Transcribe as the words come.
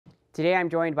Today I'm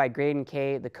joined by Graydon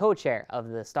Kay, the co-chair of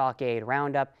the Stockade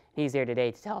Roundup. He's here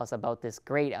today to tell us about this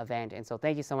great event, and so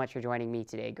thank you so much for joining me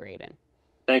today, Graydon.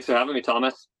 Thanks for having me,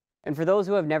 Thomas. And for those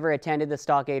who have never attended the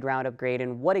Stockade Roundup,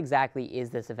 Graydon, what exactly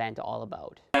is this event all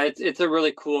about? It's a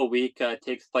really cool week. It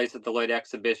takes place at the Lloyd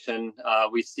exhibition.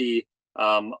 We see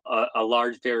a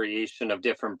large variation of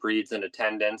different breeds in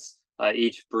attendance.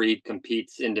 Each breed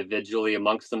competes individually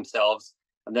amongst themselves.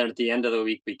 And then at the end of the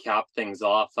week, we cap things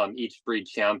off. Each breed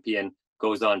champion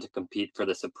goes on to compete for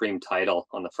the Supreme title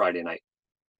on the Friday night.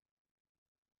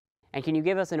 And can you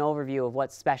give us an overview of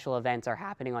what special events are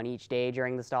happening on each day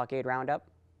during the Stockade Roundup?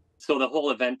 So the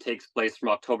whole event takes place from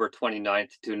October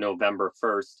 29th to November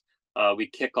 1st. We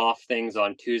kick off things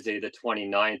on Tuesday the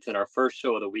 29th, and our first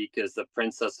show of the week is the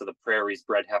Princess of the Prairies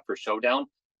Bred Heifer Showdown.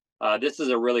 This is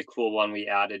a really cool one we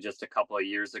added just a couple of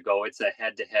years ago. It's a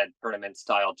head-to-head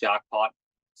tournament-style jackpot.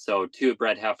 So two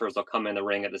bred heifers will come in the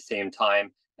ring at the same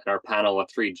time, and our panel of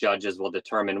 3 judges will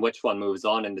determine which one moves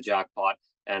on in the jackpot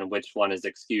and which one is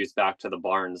excused back to the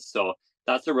barns. So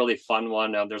that's a really fun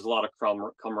one. There's a lot of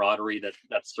camaraderie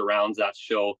that surrounds that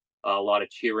show, a lot of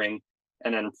cheering.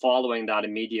 And then following that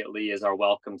immediately is our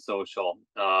welcome social,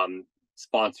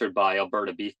 sponsored by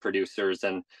Alberta beef producers,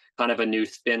 and kind of a new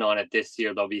spin on it this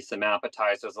year. There'll be some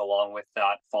appetizers along with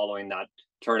that following that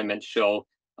tournament show,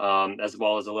 as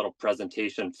well as a little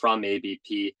presentation from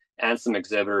ABP and some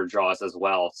exhibitor draws as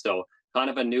well. So kind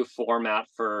of a new format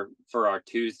for our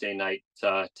Tuesday night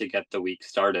to get the week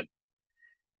started.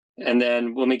 And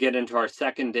then when we get into our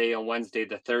second day on Wednesday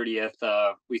the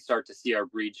 30th, we start to see our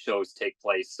breed shows take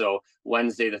place. So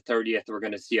Wednesday the 30th, we're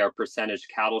going to see our percentage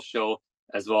cattle show,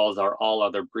 as well as our all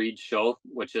other breed show,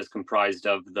 which is comprised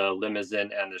of the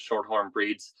Limousin and the Shorthorn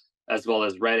breeds, as well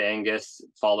as Red Angus,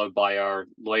 followed by our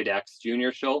Lloyd X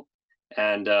Junior show.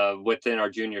 And within our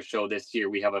junior show this year,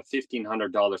 we have a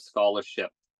 $1,500 scholarship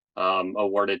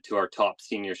awarded to our top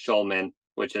senior showman,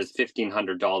 which is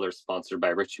 $1,500 sponsored by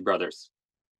Ritchie Brothers.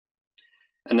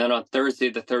 And then on Thursday,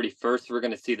 the 31st, we're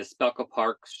going to see the Speckle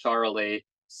Park, Charolais,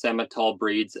 Simmental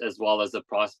breeds, as well as the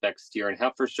Prospect Steer and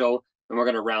Heifer show. And we're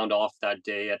going to round off that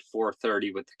day at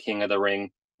 4:30 with the King of the Ring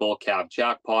Bull Calf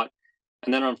Jackpot.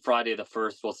 And then on Friday, the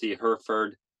 1st, we'll see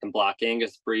Hereford and Black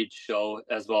Angus breed show,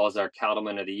 as well as our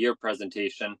Cattleman of the Year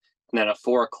presentation. And then at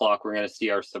 4 o'clock, we're going to see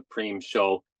our Supreme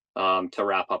show to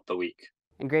wrap up the week.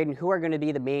 And Graydon, who are going to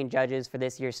be the main judges for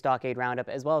this year's Stockade Roundup,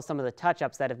 as well as some of the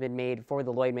touch-ups that have been made for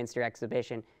the Lloydminster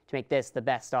exhibition to make this the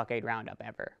best Stockade Roundup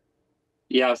ever?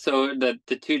 Yeah, so the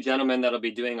 2 gentlemen that'll be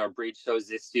doing our breed shows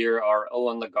this year are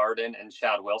Owen LaGarden and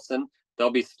Chad Wilson. They'll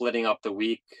be splitting up the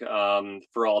week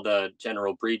for all the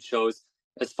general breed shows.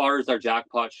 As far as our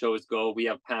jackpot shows go, we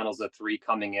have panels of 3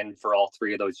 coming in for all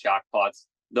 3 of those jackpots.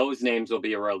 Those names will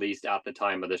be released at the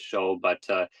time of the show, but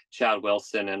Chad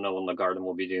Wilson and Owen LaGarden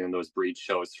will be doing those breed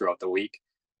shows throughout the week.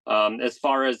 As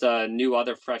far as new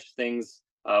other fresh things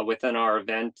within our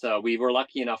event, we were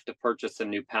lucky enough to purchase some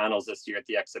new panels this year at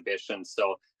the exhibition.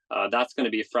 So that's going to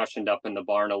be freshened up in the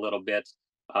barn a little bit,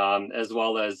 as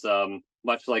well as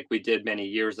much like we did many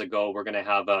years ago, we're going to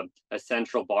have a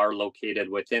central bar located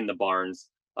within the barns,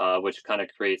 which kind of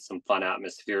creates some fun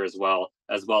atmosphere as well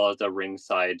as a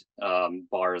ringside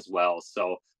bar as well.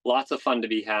 So lots of fun to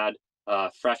be had,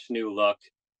 fresh new look.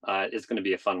 It's going to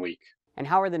be a fun week. And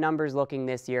how are the numbers looking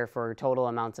this year for total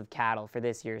amounts of cattle for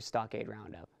this year's Stockade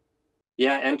Roundup?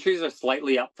 Yeah, entries are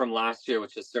slightly up from last year,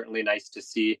 which is certainly nice to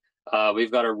see.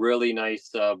 We've got a really nice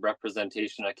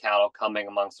representation of cattle coming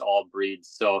amongst all breeds.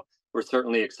 So we're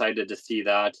certainly excited to see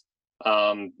that.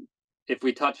 If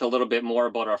we touch a little bit more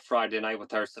about our Friday night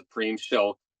with our Supreme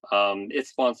show, it's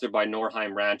sponsored by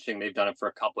Norheim Ranching. They've done it for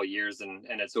a couple of years, and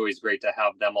it's always great to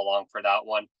have them along for that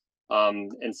one.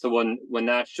 And so when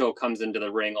that show comes into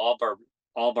the ring, all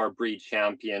of our breed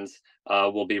champions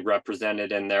will be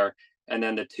represented in there. And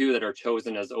then the 2 that are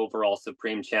chosen as overall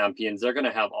Supreme champions, they're going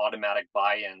to have automatic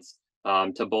buy-ins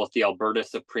to both the Alberta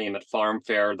Supreme at Farm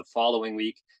Fair the following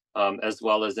week, as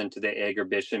well as into the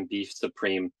Agribition Beef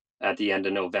Supreme at the end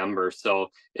of November.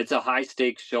 So it's a high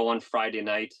stakes show on Friday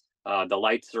night. The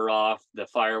lights are off, the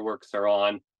fireworks are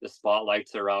on, the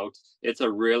spotlights are out. It's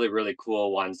a really, really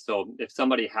cool one. So if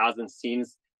somebody hasn't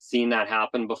seen that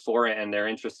happen before and they're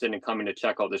interested in coming to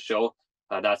check out the show,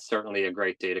 that's certainly a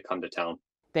great day to come to town.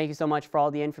 Thank you so much for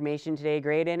all the information today,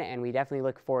 Graydon, and we definitely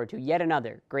look forward to yet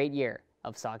another great year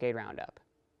of Stockade Roundup.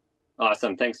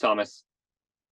 Awesome. Thanks, Thomas.